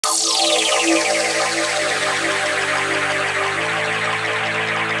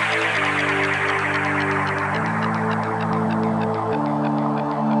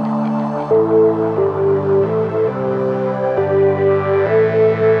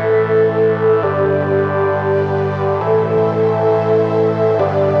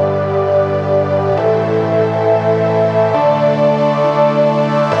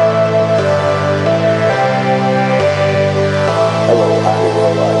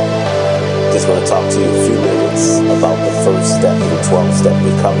Just going to talk to you a few minutes about the first step in 12-step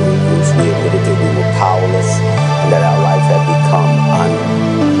recovery, which we admitted that we were powerless and that our life had become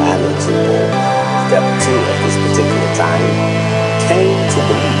unmanageable. Step 2 at this particular time came to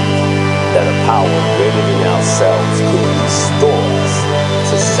believe that a power greater than ourselves could restore us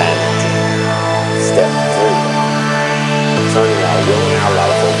to sanity. Step 3, turning our will and our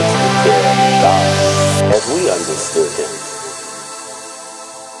life over to the care of God as we understood Him.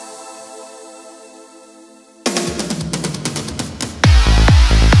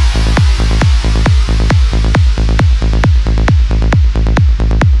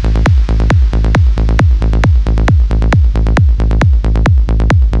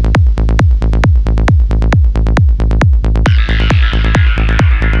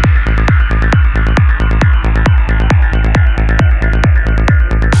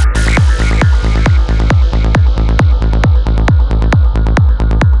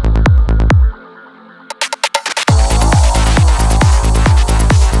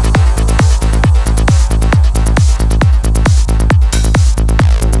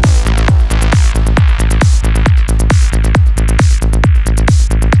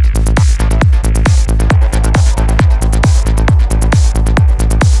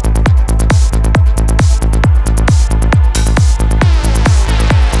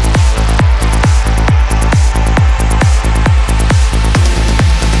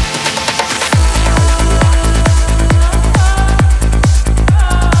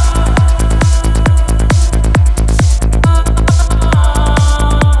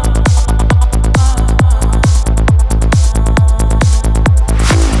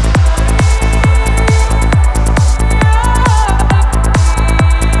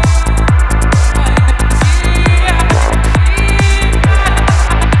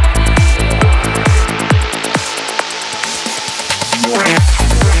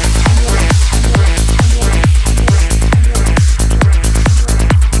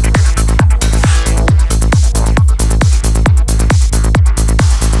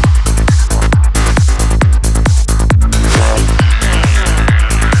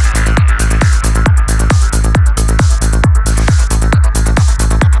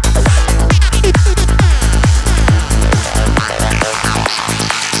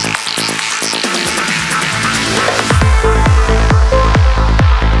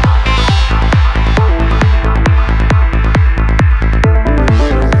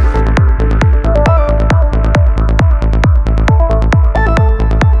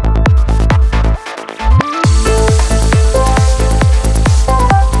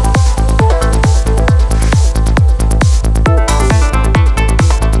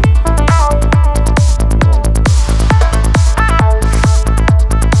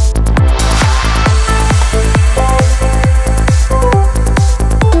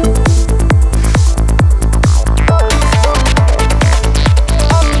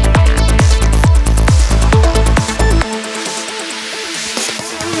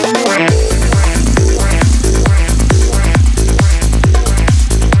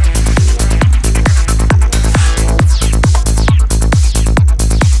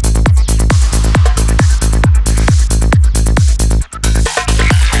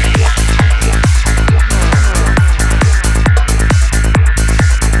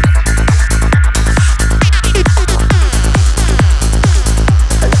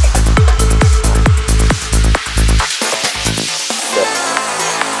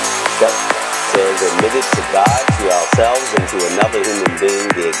 Admitted to God, to ourselves, and to another human being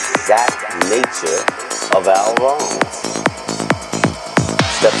the exact nature of our wrongs.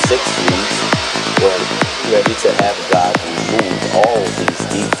 Step 6 reads, we're ready to have God remove all these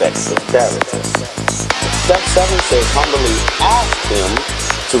defects of character. Step 7 says, humbly ask Him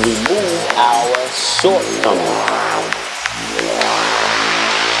to remove our shortcomings.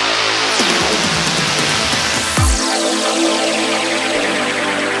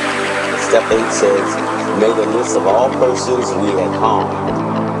 Step 8 says, made a list of all persons we had harmed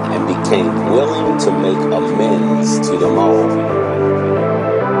and became willing to make amends to them all.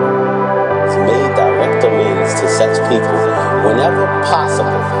 Made direct amends to such people whenever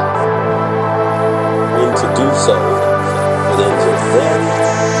possible, and to do so would enter them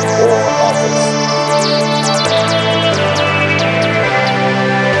or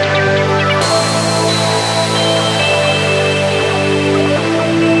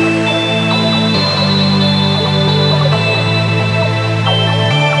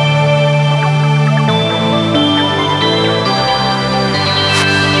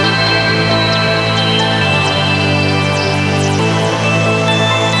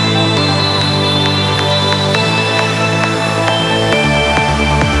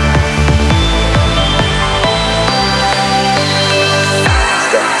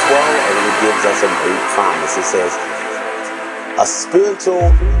some great promise. It says, a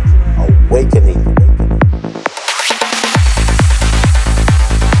spiritual awakening.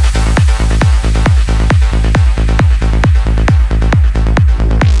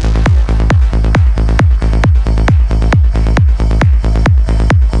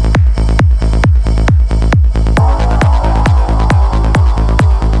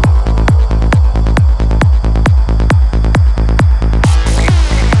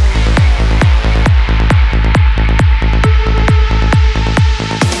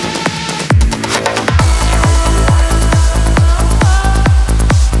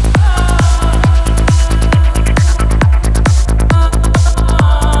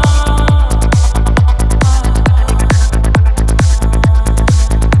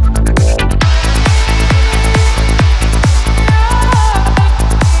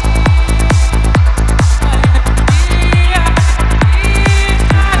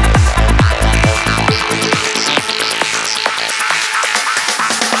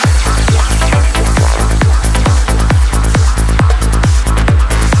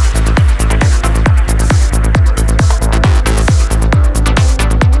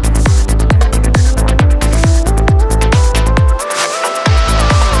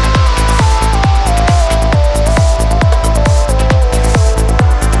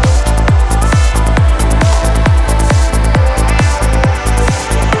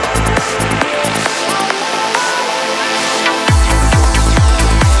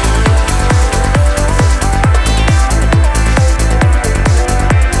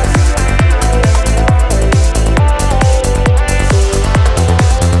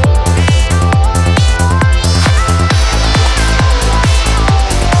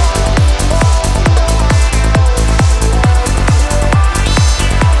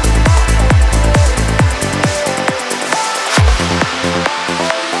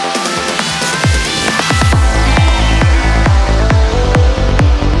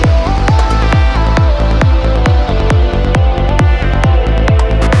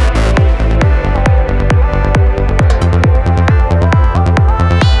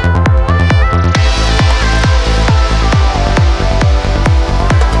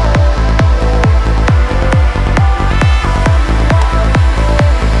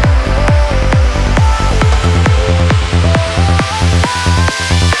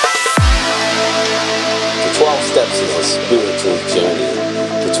 Spiritual journey.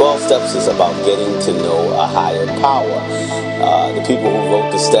 The 12 steps is about getting to know a higher power. The people who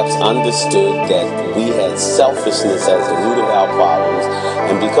wrote the steps understood that we had selfishness as the root of our problems,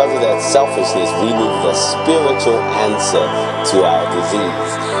 and because of that selfishness, we needed a spiritual answer to our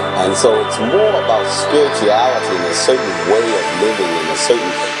disease. And so it's more about spirituality and a certain way of living and a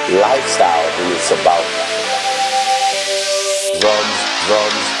certain lifestyle than it's about drums,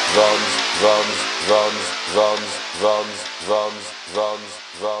 drums, drums, drums, drums, drums, drums, drums, drums,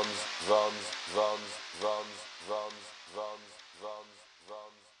 drums, drums, drums, drums, drums, drums.